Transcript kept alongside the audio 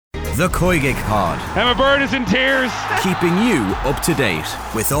The Koigig Pod. Emma Bird is in tears. Keeping you up to date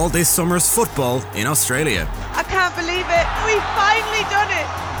with all this summer's football in Australia. I can't believe it. We've finally done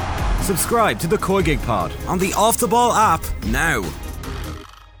it. Subscribe to The Koigig Pod on the Off The Ball app now.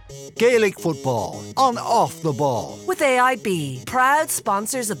 Gaelic football on Off The Ball. With AIB, proud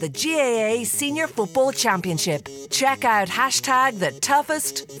sponsors of the GAA Senior Football Championship. Check out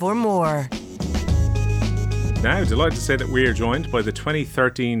 #TheToughest for more. Now, delighted to say that we are joined by the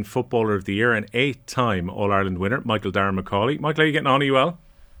 2013 Footballer of the Year and 8-time All-Ireland winner, Michael Darragh MacAuley. Michael, are you getting on? Are you well?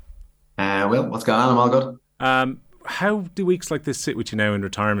 Will, what's going on? I'm all good. How do weeks like this sit with you now in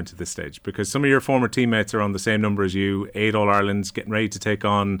retirement at this stage? Because some of your former teammates are on the same number as you, 8 All-Irelands, getting ready to take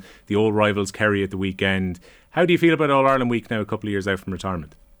on the old rivals Kerry at the weekend. How do you feel about All-Ireland week now, a couple of years out from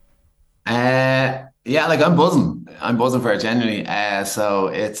retirement? I'm buzzing. I'm buzzing for it genuinely. So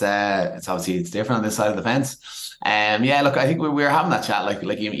it's obviously it's different on this side of the fence. I think we were having that chat.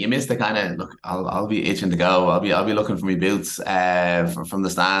 Like you missed the kind of look. I'll be itching to go. I'll be looking for my boots from the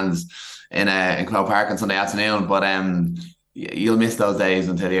stands in Crow Park on Sunday afternoon. But you'll miss those days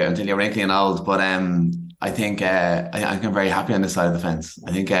until you're wrinkly and old. But I think I'm very happy on this side of the fence.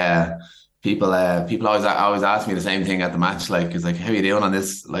 I think. People always ask me the same thing at the match. Like, it's like, how are you doing on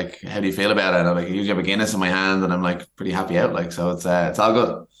this? Like, how do you feel about it? I'm like, I usually have a Guinness in my hand, and I'm like pretty happy out. Like, so it's all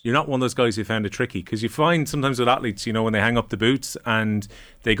good. You're not one of those guys who found it tricky, because you find sometimes with athletes, you know, when they hang up the boots and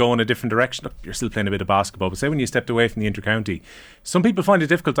they go in a different direction. Look, you're still playing a bit of basketball, but say when you stepped away from the intercounty, some people find it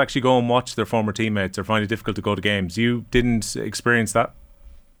difficult to actually go and watch their former teammates, or find it difficult to go to games. You didn't experience that?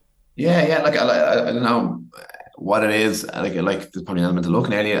 Yeah. Like I don't know what it is, like there's probably an element of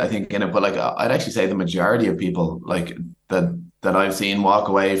looking early, I think, in it, but like I'd actually say the majority of people like that I've seen walk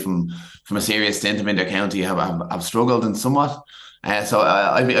away from a serious stint of inter-county have struggled in somewhat. So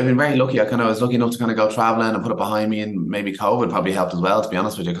I've been very lucky. I was lucky enough to kind of go travelling and put it behind me, and maybe COVID probably helped as well, to be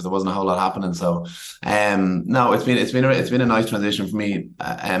honest with you, because there wasn't a whole lot happening. So no, it's been a nice transition for me.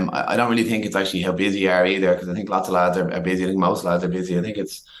 I don't really think it's actually how busy you are either, because I think lots of lads are busy. I think most lads are busy. I think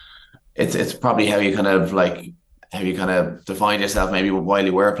it's probably how you kind of defined yourself maybe while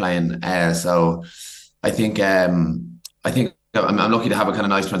you were playing. So I think I'm lucky to have a kind of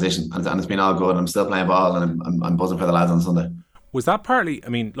nice transition, and it's been all good. I'm still playing ball, and I'm buzzing for the lads on Sunday. Was that partly, I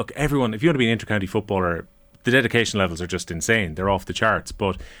mean, look, everyone, if you want to be an inter-county footballer, the dedication levels are just insane. They're off the charts.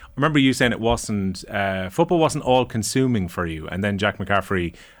 But I remember you saying it wasn't, football wasn't all consuming for you. And then Jack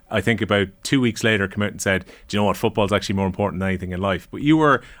McCaffrey, I think about 2 weeks later, came out and said, do you know what, football's actually more important than anything in life. But you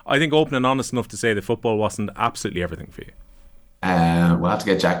were, I think, open and honest enough to say that football wasn't absolutely everything for you. We'll have to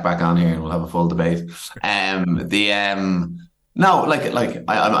get Jack back on here and we'll have a full debate. No, I'm not,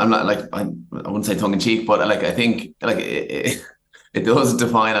 like, I wouldn't say tongue in cheek, but like I think like it does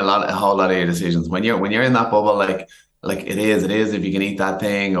define a whole lot of your decisions when you're in that bubble. Like it is if you can eat that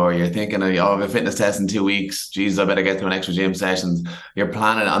thing, or you're thinking, I have a fitness test in 2 weeks. Jesus, I better get to an extra gym sessions. You're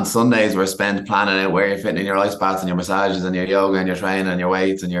planning on Sundays. We're spent planning out where you're fitting in your ice baths and your massages and your yoga and your training and your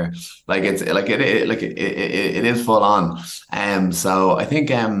weights and your it is full on. So I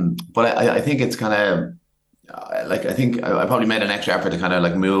think but I think it's kind of. I think I probably made an extra effort to kind of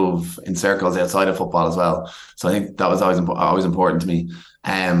like move in circles outside of football as well. So I think that was always important to me.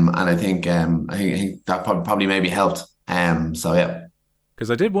 And I think that probably maybe helped. So yeah.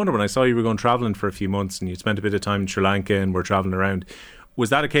 Because I did wonder when I saw you were going travelling for a few months and you spent a bit of time in Sri Lanka and were travelling around. Was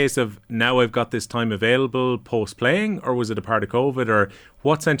that a case of now I've got this time available post playing, or was it a part of COVID, or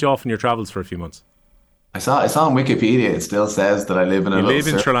what sent you off on your travels for a few months? I saw on Wikipedia it still says that I live in a. You live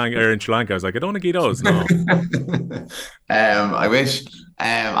in Sri Lanka, or in Sri Lanka? I was like, I don't want to get those. No. I wish.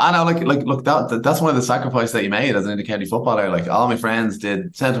 I know, look, that's one of the sacrifices that you made as an inter-county footballer. Like all my friends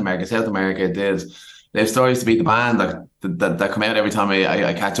did South America did. They have stories to beat the band that come out every time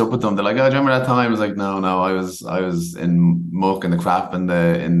I catch up with them. They're like, oh, do you remember that time? I was like, no, I was in muck and the crap in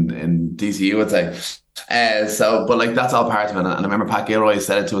DCU, I'd say. But like that's all part of it. And I remember Pat Gilroy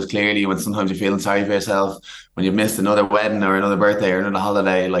said it to us clearly, when sometimes you're feeling sorry for yourself when you've missed another wedding or another birthday or another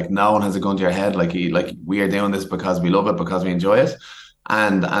holiday. Like no one has a gun to your head. Like we are doing this because we love it, because we enjoy it,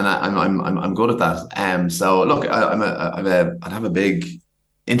 and I'm good at that. So look, I'd have a big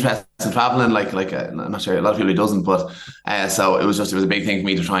interest in traveling. Like I'm not sure a lot of people doesn't, but so it was a big thing for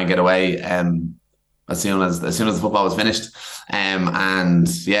me to try and get away. As soon as the football was finished, and I'm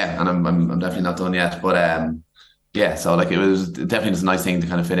definitely not done yet. But so like it was definitely just a nice thing to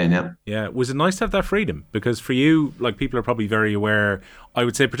kind of fit in. Yeah. Was it nice to have that freedom? Because for you, like, people are probably very aware, I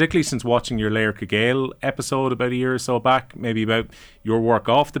would say, particularly since watching your Lair Cagale episode about a year or so back, maybe about your work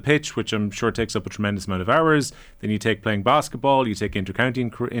off the pitch, which I'm sure takes up a tremendous amount of hours. Then you take playing basketball, you take inter-county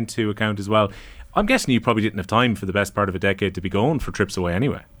into account as well. I'm guessing you probably didn't have time for the best part of a decade to be going for trips away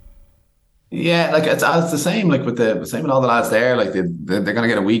anyway. Yeah, like it's the same. Like with the same with all the lads there. Like they're gonna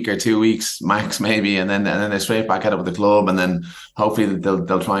get a week or 2 weeks max, maybe, and then they're straight back at it with the club, and then hopefully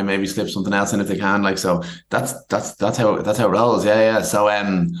they'll try and maybe slip something else in if they can. Like so, that's how it rolls. Yeah, yeah. So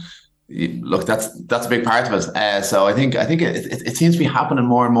look, that's a big part of it. So I think it seems to be happening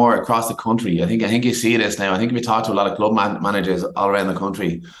more and more across the country. I think you see this now. I think if you talk to a lot of club managers all around the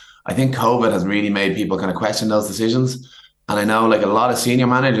country, I think COVID has really made people kind of question those decisions. And I know like a lot of senior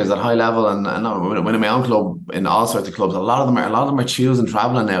managers at high level, and when in my own club, in all sorts of clubs, a lot of them are choosing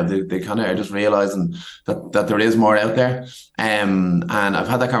traveling now. They kind of are just realizing that there is more out there. And I've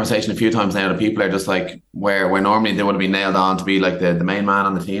had that conversation a few times now. That people are just like where normally they would have been nailed on to be like the main man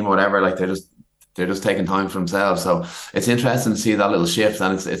on the team or whatever. Like they're just taking time for themselves. So it's interesting to see that little shift,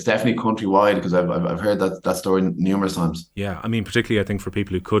 and it's definitely countrywide, because I've heard that story numerous times. Yeah, I mean, particularly I think for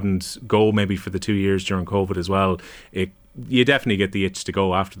people who couldn't go maybe for the 2 years during COVID as well, you definitely get the itch to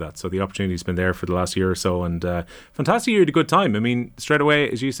go after that. So the opportunity's been there for the last year or so, and fantastic. You had a good time. I mean, straight away,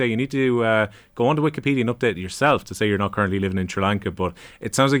 as you say, you need to go onto Wikipedia and update it yourself to say you're not currently living in Sri Lanka, but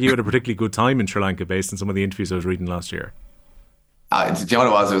it sounds like you had a particularly good time in Sri Lanka based on some of the interviews I was reading last year. Do you know what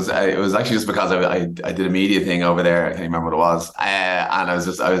it was? It was actually just because I did a media thing over there. I can't remember what it was, and I was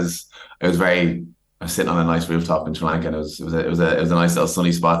sitting on a nice rooftop in Sri Lanka, and it was a nice little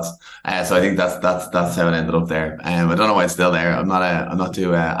sunny spot. So I think that's how it ended up there. I don't know why it's still there. I'm not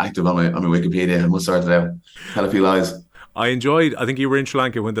too active on my Wikipedia. I must sort it out. Tell a few lies. I think you were in Sri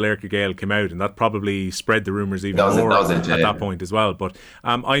Lanka when the Laird Gale came out, and that probably spread the rumours even more at that point as well. But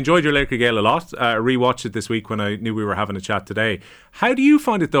I enjoyed your Laird Gale a lot. I rewatched it this week when I knew we were having a chat today. How do you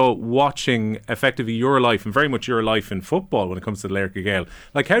find it, though, watching effectively your life, and very much your life in football when it comes to the Laird Gale?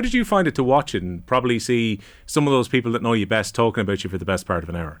 Like, how did you find it to watch it and probably see some of those people that know you best talking about you for the best part of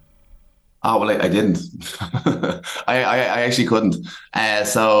an hour? Oh, well, I didn't. I actually couldn't.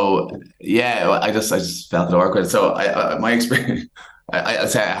 So yeah, I just felt it awkward. So my experience, I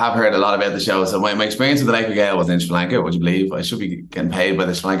say I have heard a lot about the show. So my experience with the Laker Gale was in Sri Lanka. Would you believe? I should be getting paid by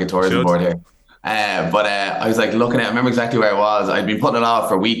the Sri Lanka Tourism Board here. But I was like looking at. I remember exactly where I was. I'd been putting it off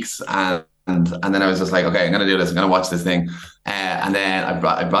for weeks, and then I was just like, okay, I'm gonna do this. I'm gonna watch this thing. And then I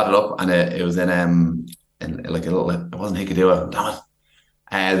brought it up, and it was in like a little. It wasn't Hikadua. Damn it.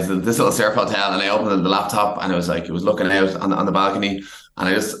 This little surf hotel, and I opened the laptop, and it was looking out on the balcony, and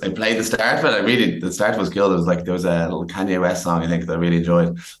I played the start of it. The start was cool. There was a little Kanye West song I think that I really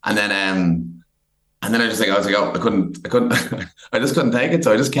enjoyed, and then I couldn't I just couldn't take it,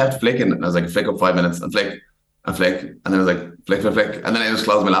 so I just kept flicking, and I was like, flick up 5 minutes and flick and flick, and then I was like flick, and then I just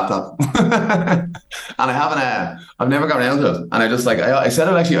closed my laptop. And I've never got around to it, and I said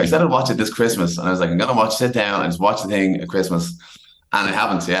I'd watch it this Christmas, and I was like, I'm gonna sit down and just watch the thing at Christmas. And I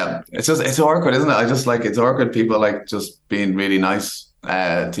haven't, yeah. It's awkward, isn't it? I just it's awkward. People like just being really nice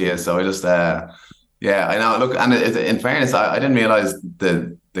to you. So I just, yeah, I know. Look, and in fairness, I didn't realize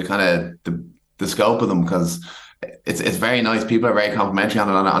the kind of the scope of them, because it's very nice. People are very complimentary on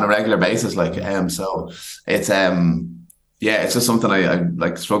a regular basis. So it's yeah, it's just something I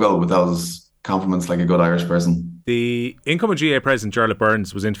like struggle with those compliments like a good Irish person. The incoming GA president, Jarlath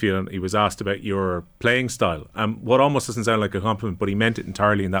Burns, was interviewed, and he was asked about your playing style. What almost doesn't sound like a compliment, but he meant it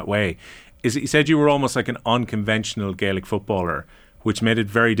entirely in that way. He said you were almost like an unconventional Gaelic footballer, which made it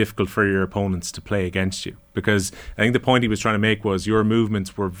very difficult for your opponents to play against you. Because I think the point he was trying to make was your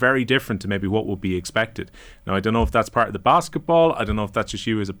movements were very different to maybe what would be expected. Now, I don't know if that's part of the basketball. I don't know if that's just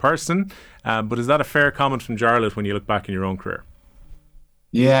you as a person. But is that a fair comment from Jarlath when you look back in your own career?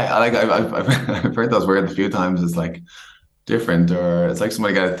 Yeah, I've heard those words a few times. It's like different, or it's like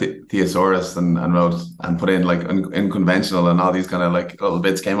somebody got a thesaurus and wrote and put in like unconventional, and all these kind of like little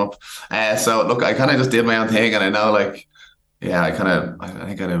bits came up. So look, I kind of just did my own thing, and I know yeah, I think I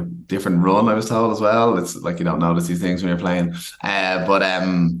had a different run, I was told as well. It's like you don't notice these things when you're playing.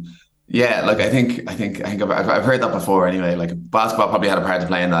 Yeah, like I think I've heard that before anyway. Like basketball probably had a part to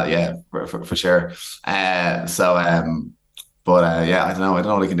play in that, yeah, for sure. Yeah, I don't know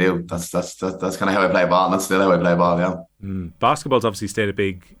what I can do. That's kind of how I play ball, and that's still how I play ball. Yeah. Basketball's obviously stayed a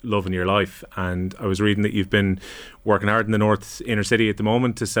big love in your life, and I was reading that you've been working hard in the North inner city at the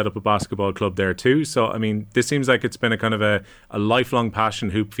moment to set up a basketball club there too. So I mean, this seems like it's been a kind of a lifelong passion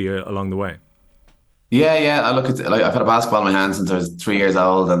hoop for you along the way. Yeah. I look at I've had a basketball in my hand since I was 3 years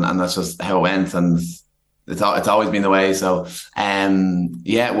old, and that's just how it went, and it's always been the way. So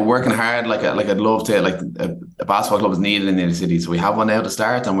yeah, we're working hard. Like I'd love to, like a basketball club is needed in the inner city, so we have one now to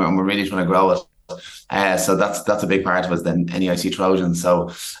start, and we're really trying to grow it. So that's a big part of us, then NEIC Trojans. So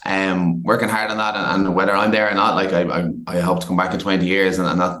working hard on that, and whether I'm there or not, like I hope to come back in 20 years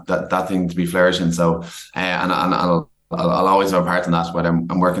and that thing to be flourishing. So and I'll always have a part in that, whether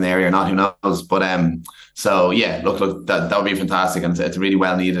I'm working the area or not, who knows. But so yeah, look, that would be fantastic, and it's a really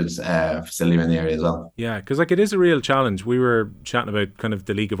well needed facility in the area as well. Yeah, because like it is a real challenge. We were chatting about kind of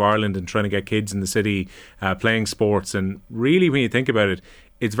the League of Ireland and trying to get kids in the city playing sports, and really when you think about it,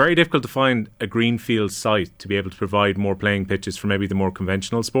 it's very difficult to find a greenfield site to be able to provide more playing pitches for maybe the more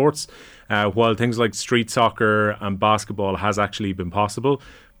conventional sports, while things like street soccer and basketball has actually been possible.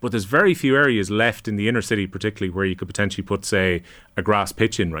 But there's very few areas left in the inner city, particularly where you could potentially put, say, a grass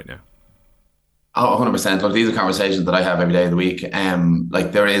pitch in right now. Oh, 100%. Look, these are conversations that I have every day of the week.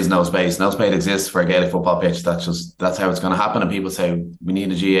 Like there is no space. No space exists for a Gaelic football pitch. That's how it's going to happen. And people say we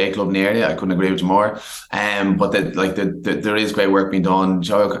need a GAA club in the area. I couldn't agree with you more. But there is great work being done.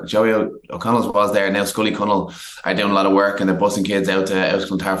 Joey O'Connell's was there. Now Scully Cunnell are doing a lot of work, and they're busing kids out to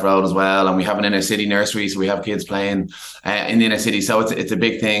Clontarf Road as well. And we have an inner city nursery, so we have kids playing in the inner city. So it's a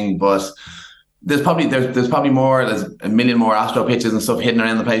big thing, but there's probably more. There's a million more Astro pitches and stuff hidden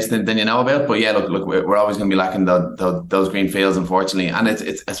around the place than you know about. But yeah, look, we're always going to be lacking those green fields, unfortunately. And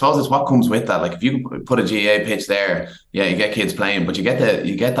it's I suppose it's what comes with that. Like if you put a GAA pitch there, yeah, you get kids playing, but you get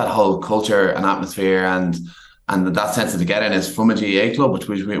that whole culture and atmosphere and that sense of togetherness from a GAA club, which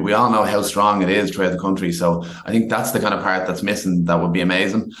we all know how strong it is throughout the country. So I think that's the kind of part that's missing. That would be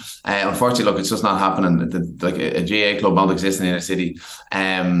amazing. Unfortunately, look, it's just not happening. Like a GAA club won't exist in the inner city.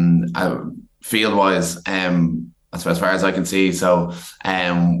 Field wise, as far as I can see, so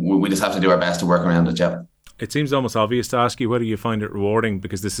we just have to do our best to work around it. Yeah, it seems almost obvious to ask you whether you find it rewarding,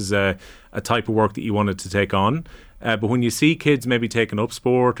 because this is a type of work that you wanted to take on. But when you see kids maybe taking up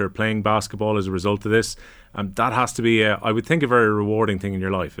sport or playing basketball as a result of this, that has to be, I would think, a very rewarding thing in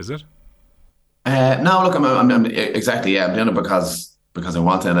your life, is it? No, look, I'm exactly, yeah, I'm doing it because I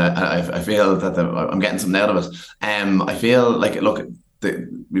want to, and I feel that I'm getting something out of it. I feel like, look,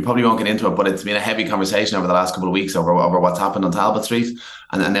 we probably won't get into it, but it's been a heavy conversation over the last couple of weeks over what's happened on Talbot Street,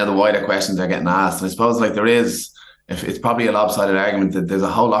 and now the wider questions are getting asked. And I suppose like there is, if it's probably a lopsided argument, that there's a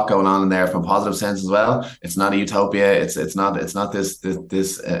whole lot going on in there from a positive sense as well. It's not a utopia. It's not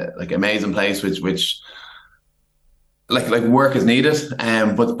this like amazing place which like work is needed,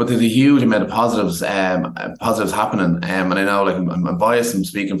 but there's a huge amount of positives happening, and I know like I'm biased. I'm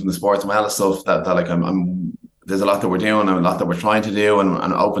speaking from the sports and wellness stuff that like I'm there's a lot that we're doing and a lot that we're trying to do,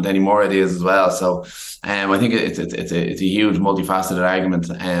 and open to any more ideas as well. So I think it's a huge multifaceted argument.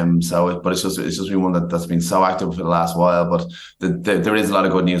 But it's just been one that's been so active for the last while. But there is a lot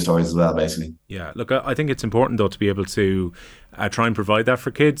of good news stories as well, basically. Yeah, look, I think it's important though to be able to try and provide that for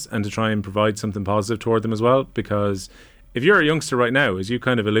kids, and to try and provide something positive toward them as well. Because if you're a youngster right now, as you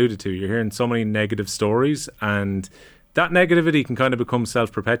kind of alluded to, you're hearing so many negative stories, and that negativity can kind of become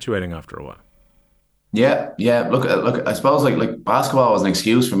self-perpetuating after a while. Yeah. Look. I suppose like basketball was an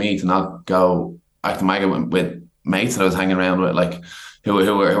excuse for me to not go back to Michael with mates that I was hanging around with, like who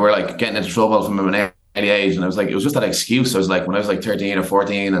were like getting into trouble from an early age, and I was like, it was just that excuse. I was like, when I was like 13 or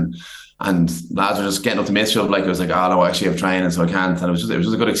 14, and lads were just getting up to mischief, like it was like, oh no, I actually have training, so I can't. And it was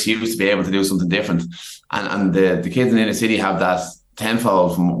just a good excuse to be able to do something different. And the kids in the inner city have that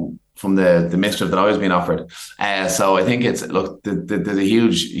tenfold from the mischief that I was being offered. So I think it's there's a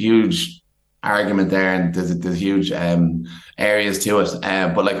huge argument there, and there's huge areas to it,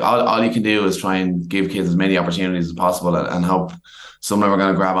 but like all you can do is try and give kids as many opportunities as possible, and hope some of them are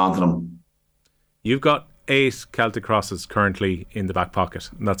going to grab onto them. You've got 8 Celtic crosses currently in the back pocket,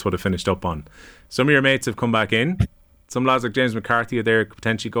 and that's what I finished up on. Some of your mates have come back in. Some lads like James McCarthy are there, could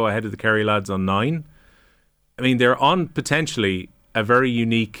potentially go ahead of the Kerry lads on 9. I mean, they're on potentially a very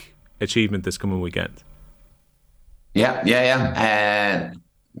unique achievement this coming weekend. Yeah, 9.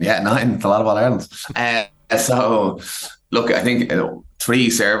 It's a lot of All-Ireland. So, look, I think 3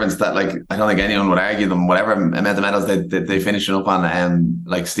 servants that, like, I don't think anyone would argue them, whatever amount of medals they finishing up on.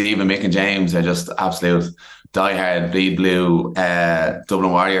 Like Steve and Mick and James are just absolute diehard bleed blue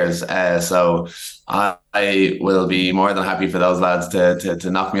Dublin Warriors. So I will be more than happy for those lads to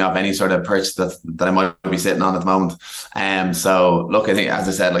knock me off any sort of perch that I might be sitting on at the moment. So look, I think, as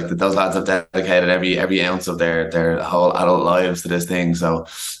I said, like those lads have dedicated every ounce of their whole adult lives to this thing. So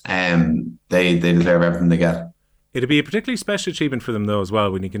they deserve everything they get. It'd be a particularly special achievement for them though as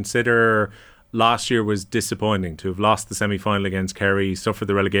well, when you consider last year was disappointing to have lost the semi-final against Kerry, suffer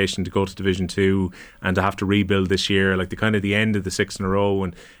the relegation to go to Division 2, and to have to rebuild this year, like the end of the 6 in a row,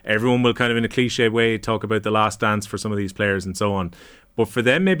 and everyone will kind of in a cliche way talk about the last dance for some of these players and so on. But for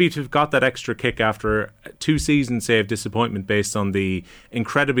them maybe to have got that extra kick after 2 seasons, say, of disappointment based on the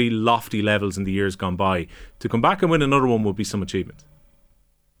incredibly lofty levels in the years gone by, to come back and win another one would be some achievement.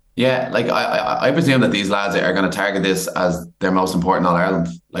 Yeah, like I presume that these lads are going to target this as their most important All-Ireland.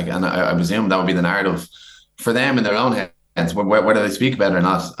 Like, and I presume that would be the narrative for them in their own heads, whether they speak about it or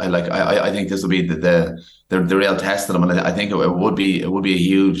not, I think this will be the real test of them, and I think it would be a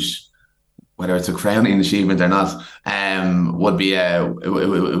huge, whether it's a crowning achievement or not, would be it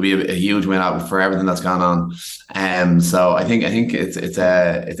would be a huge win out for everything that's gone on. So I think it's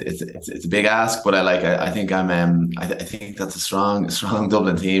a big ask, but I think that's a strong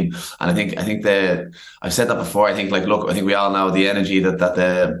Dublin team, and I think that I've said that before. I think I think we all know the energy that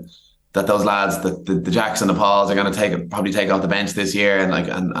those lads, the Jacks and the Pauls, are going to probably take off the bench this year, and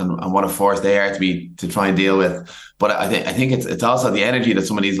what a force they are to try and deal with. But I think it's also the energy that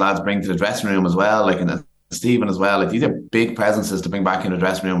some of these lads bring to the dressing room as well, and Stephen as well. These are big presences to bring back in the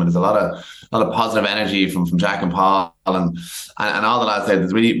dressing room, and there's a lot of positive energy from Jack and Paul and all the lads there.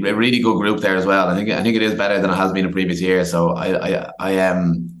 There's a really good group there as well. I think it is better than it has been in previous years. So I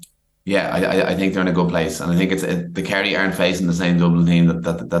think they're in a good place, and I think the Kerry aren't facing the same Dublin team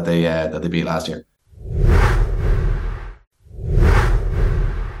that they beat last year.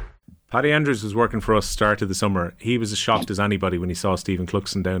 Paddy Andrews was working for us start of the summer. He was as shocked as anybody when he saw Stephen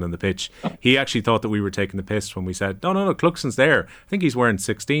Cluxon down on the pitch. He actually thought that we were taking the piss when we said, no, Cluxon's there. I think he's wearing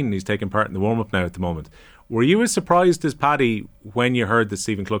 16 and he's taking part in the warm-up now at the moment. Were you as surprised as Paddy when you heard that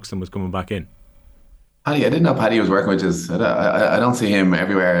Stephen Cluxon was coming back in? Paddy, I didn't know Paddy was working with us. I don't see him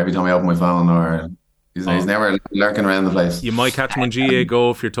everywhere every time I open my phone, or he's never lurking around the place. You might catch him on GA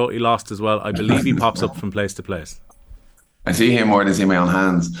Go if you're totally lost as well. I believe he pops up from place to place. I see him more than I see my own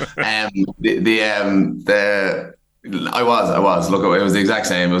hands. I was. Look, it was the exact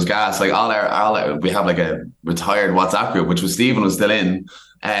same. It was gas. Like we have like a retired WhatsApp group, which was Stephen was still in.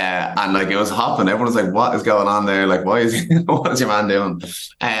 And it was hopping. Everyone was like, what is going on there? Like, what is your man doing?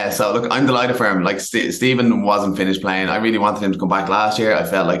 So look, I'm delighted for him. Like Stephen wasn't finished playing. I really wanted him to come back last year. I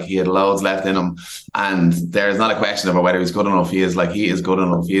felt like he had loads left in him, and there's not a question about whether he's good enough. He is good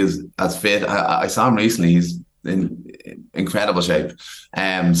enough. He is as fit. I saw him recently. He's in incredible shape.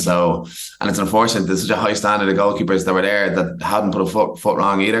 And it's unfortunate there's such a high standard of goalkeepers that were there that hadn't put a foot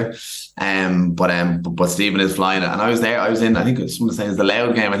wrong either. But Stephen is flying it. And I was in, I think someone was saying it's the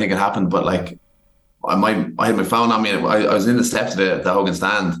Loud game, I think it happened, but I had my phone on me. I was in the steps of the Hogan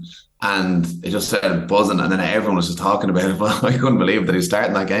stand, and it just started buzzing, and then everyone was just talking about it. But I couldn't believe that he was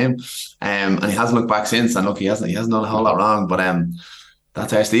starting that game. And he hasn't looked back since, and look, he hasn't done a whole lot wrong, but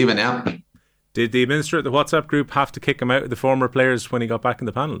that's our Stephen, yeah. Did the administrator of the WhatsApp group have to kick him out of the former players when he got back in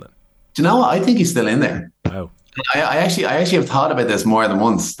the panel then? Do you know what? I think he's still in there. Wow. I actually have thought about this more than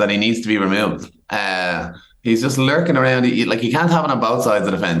once, that he needs to be removed. He's just lurking around. He can't have it on both sides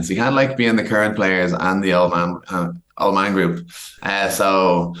of the fence. He can't be in the current players and the old man group.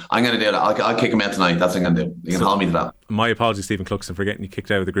 So I'm going to do that. I'll kick him out tonight. That's what I'm going to do. You can hold me to that. My apologies, Stephen Cluxon, for getting you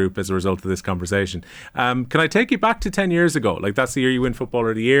kicked out of the group as a result of this conversation. Can I take you back to 10 years ago? That's the year you win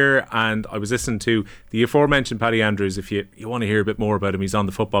Footballer of the Year, and I was listening to the aforementioned Paddy Andrews. If you want to hear a bit more about him, he's on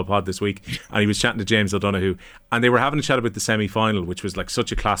the Football Pod this week, and he was chatting to James O'Donoghue, and they were having a chat about the semi-final, which was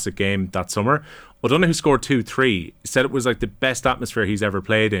such a classic game that summer. O'Donoghue scored 2-3. He said it was the best atmosphere he's ever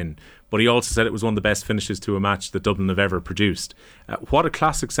played in, but he also said it was one of the best finishes to a match that Dublin have ever produced. What a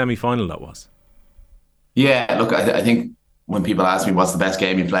classic semi-final that was. Yeah, look, I think when people ask me what's the best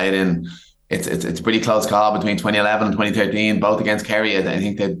game you played in, it's a pretty close call between 2011 and 2013, both against Kerry. I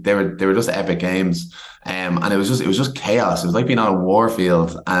think they were just epic games, and it was just chaos. It was like being on a war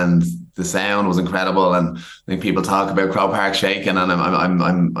field, and the sound was incredible. And I think people talk about Crow Park shaking, and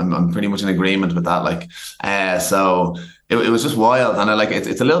I'm pretty much in agreement with that. So it was just wild, and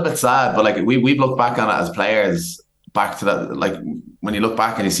it's a little bit sad, but we've looked back on it as players, back to that, when you look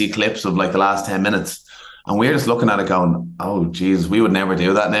back and you see clips of the last 10 minutes. And we're just looking at it going, oh, geez, we would never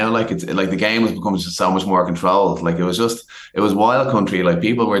do that now. The game has become just so much more controlled. It was wild country.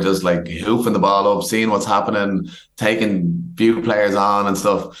 People were just hoofing the ball up, seeing what's happening, taking few players on and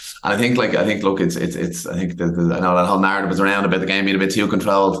stuff. And I think look, I think I know that whole narrative is around about the game being a bit too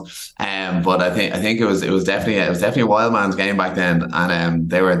controlled. But I think it was definitely a wild man's game back then,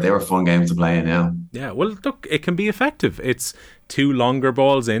 and they were fun games to play in. Yeah. Yeah. Well, look, it can be effective. It's two longer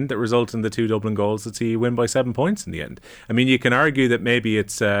balls in that result in the two Dublin goals that see you win by 7 points in the end. I mean, you can argue that maybe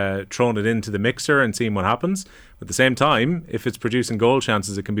it's throwing it into the mixer and seeing what happens. But at the same time, if it's producing goal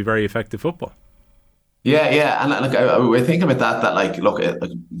chances, it can be very effective football. Yeah, and we're thinking about that.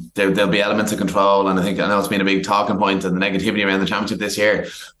 There'll be elements of control, and I know it's been a big talking point and the negativity around the championship this year.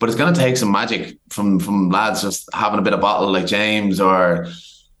 But it's going to take some magic from lads just having a bit of bottle like James, or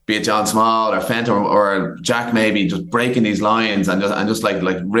be it John Small or Fent or Jack maybe, just breaking these lines and just like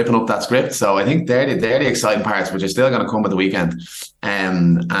ripping up that script. So I think they're the exciting parts, which are still going to come at the weekend.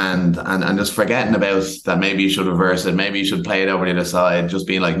 And just forgetting about that, maybe you should reverse it, maybe you should play it over the other side, just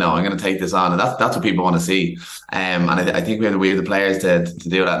being like, no, I'm going to take this on, and that's what people want to see. And I think we have the players to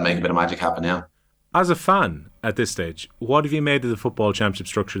do that and make a bit of magic happen now. As a fan at this stage, what have you made of the Football Championship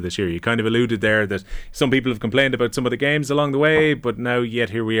structure this year? You kind of alluded there that some people have complained about some of the games along the way, but now yet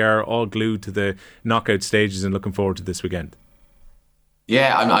here we are, all glued to the knockout stages and looking forward to this weekend.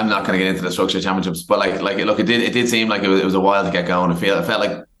 Yeah, I'm not going to get into the structure of championships, but it did seem like it was a while to get going. It felt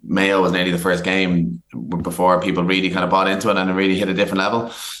like Mayo was nearly the first game before people really kind of bought into it and it really hit a different level.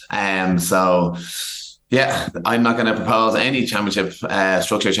 So yeah, I'm not going to propose any championship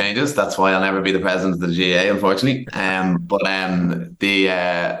structure changes. That's why I'll never be the president of the GAA, unfortunately. I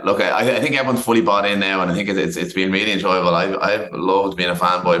think everyone's fully bought in now, and I think it's been really enjoyable. I've loved being a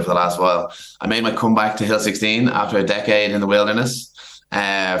fanboy for the last while. I made my comeback to Hill 16 after a decade in the wilderness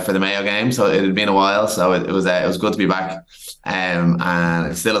for the Mayo game, so it had been a while. So it was good to be back, and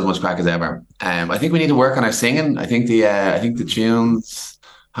it's still as much crack as ever. I think we need to work on our singing. I think the tunes.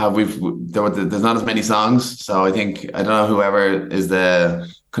 There's not as many songs, so I don't know whoever is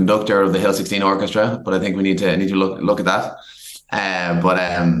the conductor of the Hill 16 orchestra, but I think we need to look at that.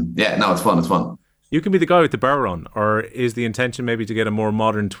 It's fun. You can be the guy with the bar run, or is the intention maybe to get a more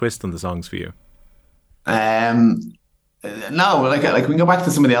modern twist on the songs for you? No, like we can go back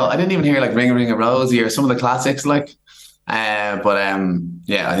to some of the. I didn't even hear like Ring a Ring a Rosie or some of the classics, like. I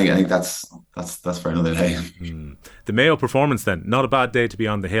think that's for another day. The Mayo performance then, not a bad day to be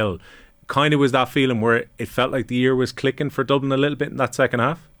on the hill. Kind of was that feeling where it felt like the year was clicking for Dublin a little bit in that second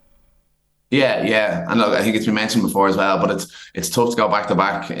half? Yeah. And look, I think it's been mentioned before as well, but it's tough to go back to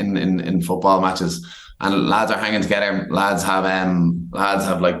back in football matches. And lads are hanging together. Lads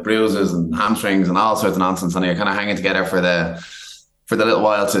have like bruises and hamstrings and all sorts of nonsense, and you're kind of hanging together for the little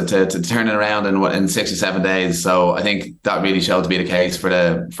while to turn it around in 6 or 7 days. So I think that really showed to be the case for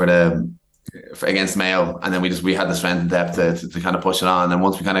against Mayo, and then we had the strength and depth to kind of push it on. And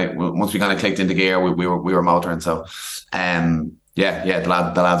once we kind of clicked into gear, we were motoring. So the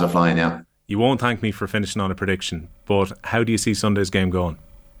lads are flying. Yeah. You won't thank me for finishing on a prediction, but how do you see Sunday's game going?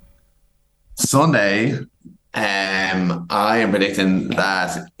 Sunday, I am predicting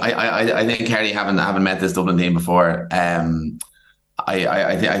that I think Kerry haven't met this Dublin team before.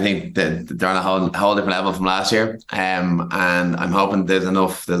 I think that they're on a whole different level from last year, and I'm hoping there's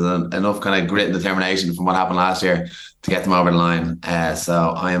enough kind of grit and determination from what happened last year to get them over the line.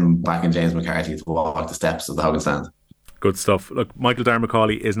 So I am backing James McCarthy to walk the steps of the Hogan stand. Good stuff. Look, Michael Darragh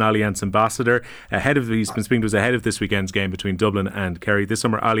MacAuley is an Allianz ambassador. He's been speaking to us ahead of this weekend's game between Dublin and Kerry. This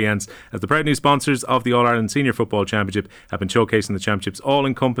summer, Allianz, as the proud new sponsors of the All-Ireland Senior Football Championship, have been showcasing the championship's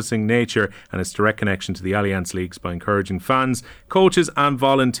all-encompassing nature and its direct connection to the Allianz Leagues by encouraging fans, coaches and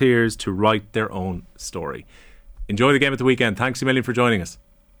volunteers to write their own story. Enjoy the game at the weekend. Thanks a million for joining us.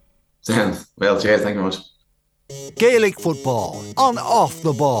 Well, cheers. Thank you very much. Gaelic football on Off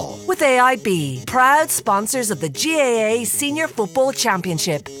the Ball with AIB, proud sponsors of the GAA Senior Football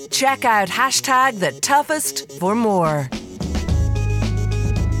Championship. Check out #TheToughest for more.